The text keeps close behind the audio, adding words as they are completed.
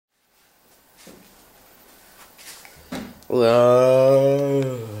I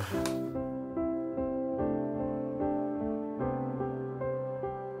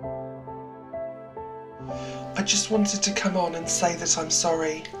just wanted to come on and say that I'm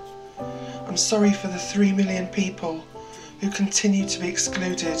sorry. I'm sorry for the 3 million people who continue to be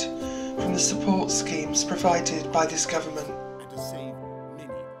excluded from the support schemes provided by this government. And to save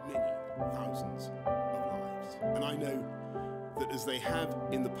many, many thousands of lives. And I know that as they have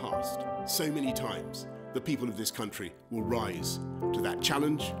in the past, so many times, the people of this country will rise to that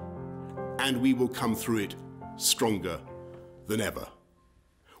challenge and we will come through it stronger than ever.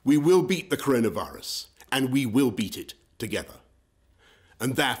 We will beat the coronavirus and we will beat it together.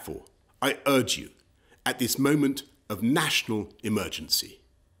 And therefore, I urge you, at this moment of national emergency,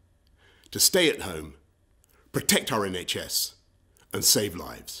 to stay at home, protect our NHS, and save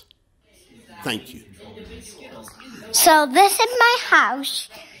lives. Thank you. So this is my house.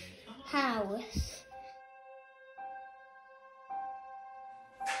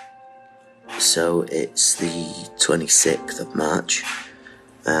 So it's the 26th of March.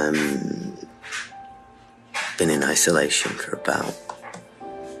 Been in isolation for about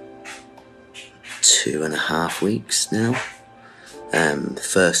 2.5 weeks now.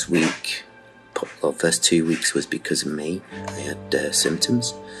 First 2 weeks was because of me. I had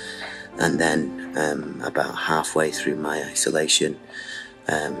symptoms, and then about halfway through my isolation,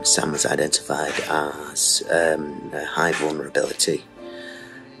 Sam was identified as high vulnerability.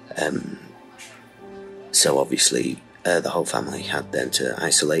 So obviously the whole family had then to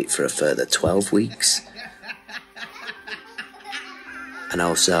isolate for a further 12 weeks. And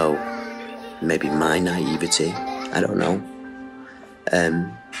also, maybe my naivety, I don't know,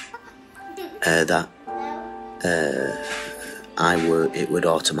 that it would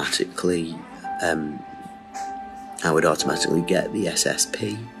automatically, I would automatically get the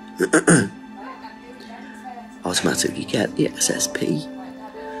SSP.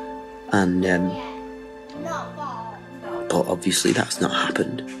 And but obviously that's not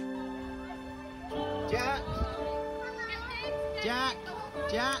happened. Jack.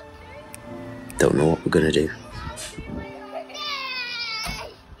 Don't know what we're gonna do.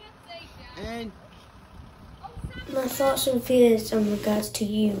 My thoughts and feelings in regards to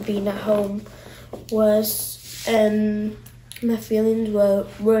you being at home was, my feelings were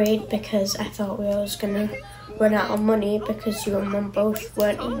worried because I thought we was gonna run out of money because you and Mum both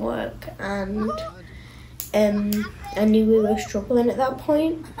weren't in work, and I knew we were struggling at that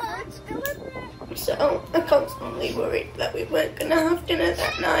point. So I constantly worried that we weren't gonna have dinner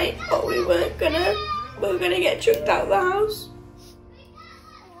that night, or we were gonna get chucked out of the house.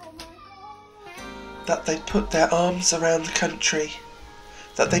 That they'd put their arms around the country,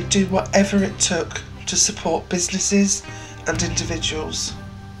 that they'd do whatever it took to support businesses and individuals,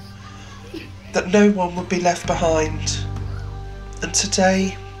 that no one would be left behind. And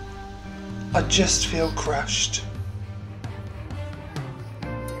today, I just feel crushed.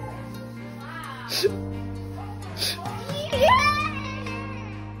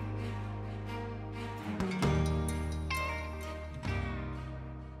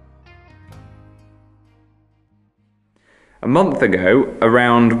 A month ago,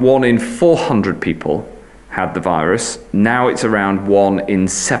 around 1 in 400 people had the virus. Now it's around 1 in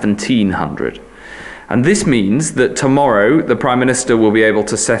 1,700. And this means that tomorrow the Prime Minister will be able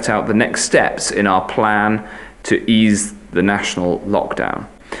to set out the next steps in our plan to ease the national lockdown.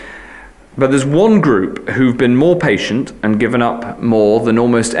 But there's one group who've been more patient and given up more than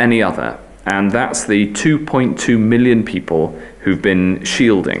almost any other, and that's the 2.2 million people who've been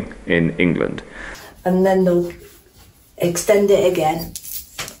shielding in England. And then they'll extend it again,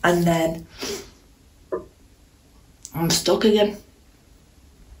 and then I'm stuck again.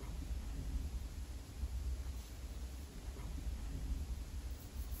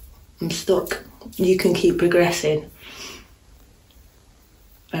 I'm stuck. You can keep progressing,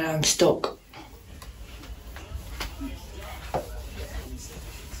 and I'm stuck.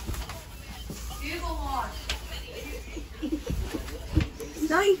 It's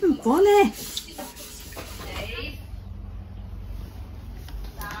not even funny.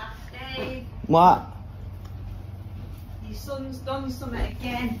 What? Your son's done something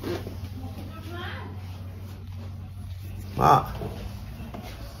again. What?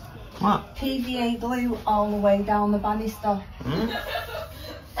 What? PVA glue all the way down the banister.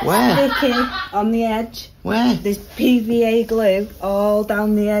 Where? Sticky on the edge. Where? There's PVA glue all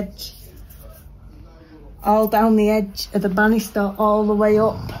down the edge. All down the edge of the banister, all the way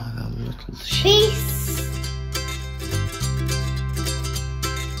up. Oh, little Peace.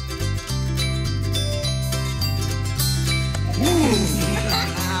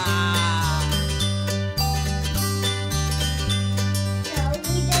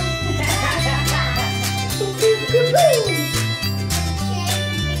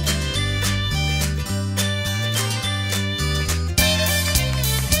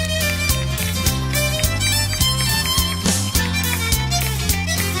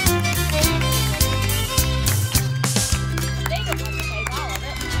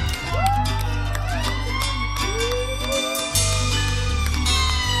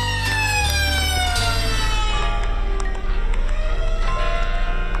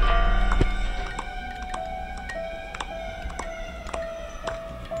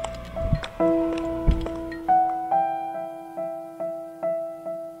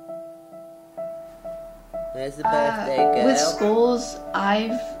 There's the birthday girl. With schools,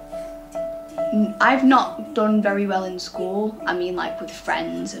 I've not done very well in school. I mean, like with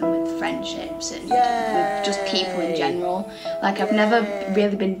friends and with friendships and with just people in general. Like, I've never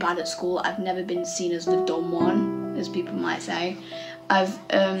really been bad at school. I've never been seen as the dumb one, as people might say. I've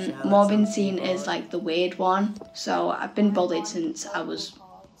more been seen as like the weird one. So I've been bullied since I was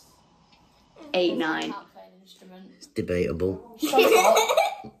 8, 9. It's debatable.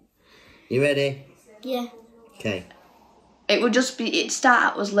 You ready? Yeah. Okay. It'd start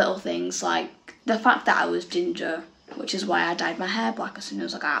out as little things like the fact that I was ginger, which is why I dyed my hair black as soon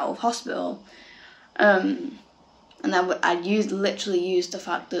as I got out of hospital. And I'd literally use the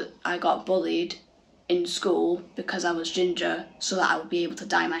fact that I got bullied in school because I was ginger so that I would be able to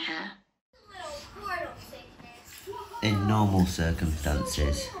dye my hair. In normal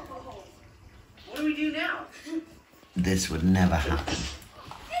circumstances, What do we do now? this would never happen.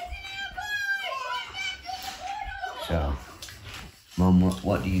 So, Mum,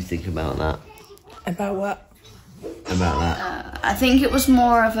 what do you think about that? About what? About that? I think it was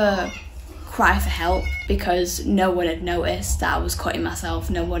more of a cry for help because no one had noticed that I was cutting myself.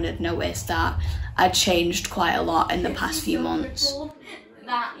 No one had noticed that I'd changed quite a lot in the past few months.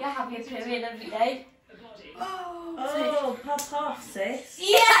 That you have your period every day. Oh, pop off, sis.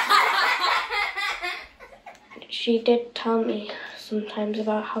 She did tell me sometimes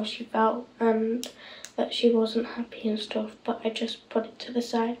about how she felt and that she wasn't happy and stuff, but I just put it to the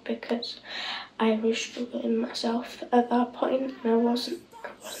side because I was struggling myself at that point and I wasn't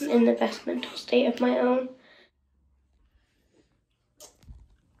in the best mental state of my own.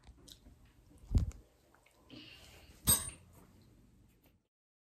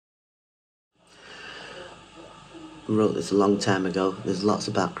 I wrote this a long time ago. There's lots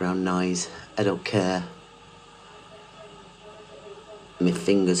of background noise. I don't care. My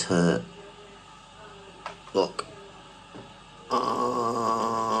fingers hurt. Look.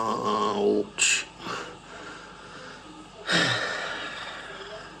 Ouch.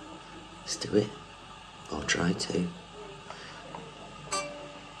 Let's do it. Or try to.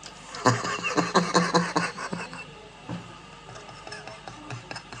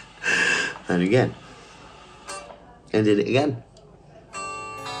 And again. I did it again.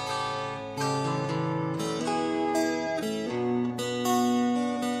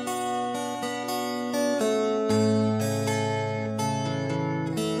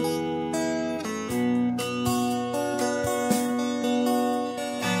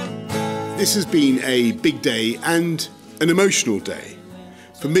 This has been a big day and an emotional day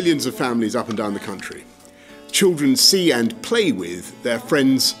for millions of families up and down the country. Children see and play with their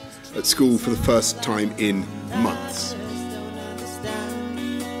friends at school for the first time in months.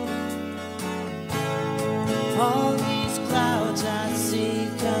 All these clouds I see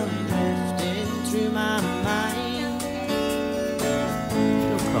come drifting through my mind.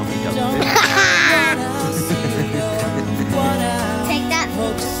 Don't call me Don't know what I'll see or what I'll Take that,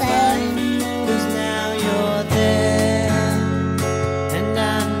 hope to find, 'cause now you're there, and I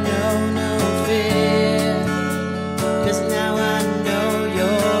know no fear, 'cause now I know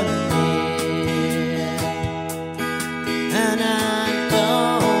you're near, and I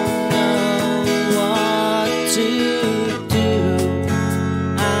don't know what to do.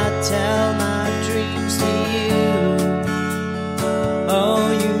 I tell my dreams to you.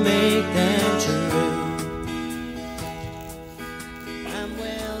 Oh, you make them true. And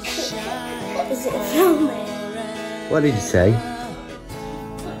we'll shine. Is it filming? What did you say?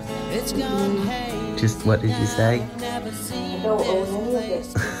 It's gone haze. Just what did you say? Never seen I don't own any of this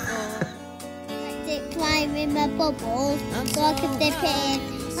it. before. Like to climb in my bubble, so I can dip in.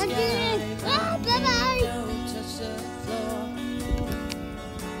 I'm doing it. Oh, bye-bye. Don't touch the floor.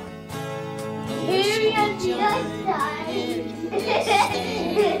 Here we are the other side.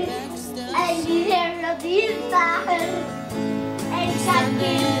 And you hear the inside. And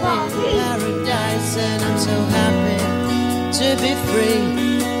something for me. Paradise, and I'm so happy to be free.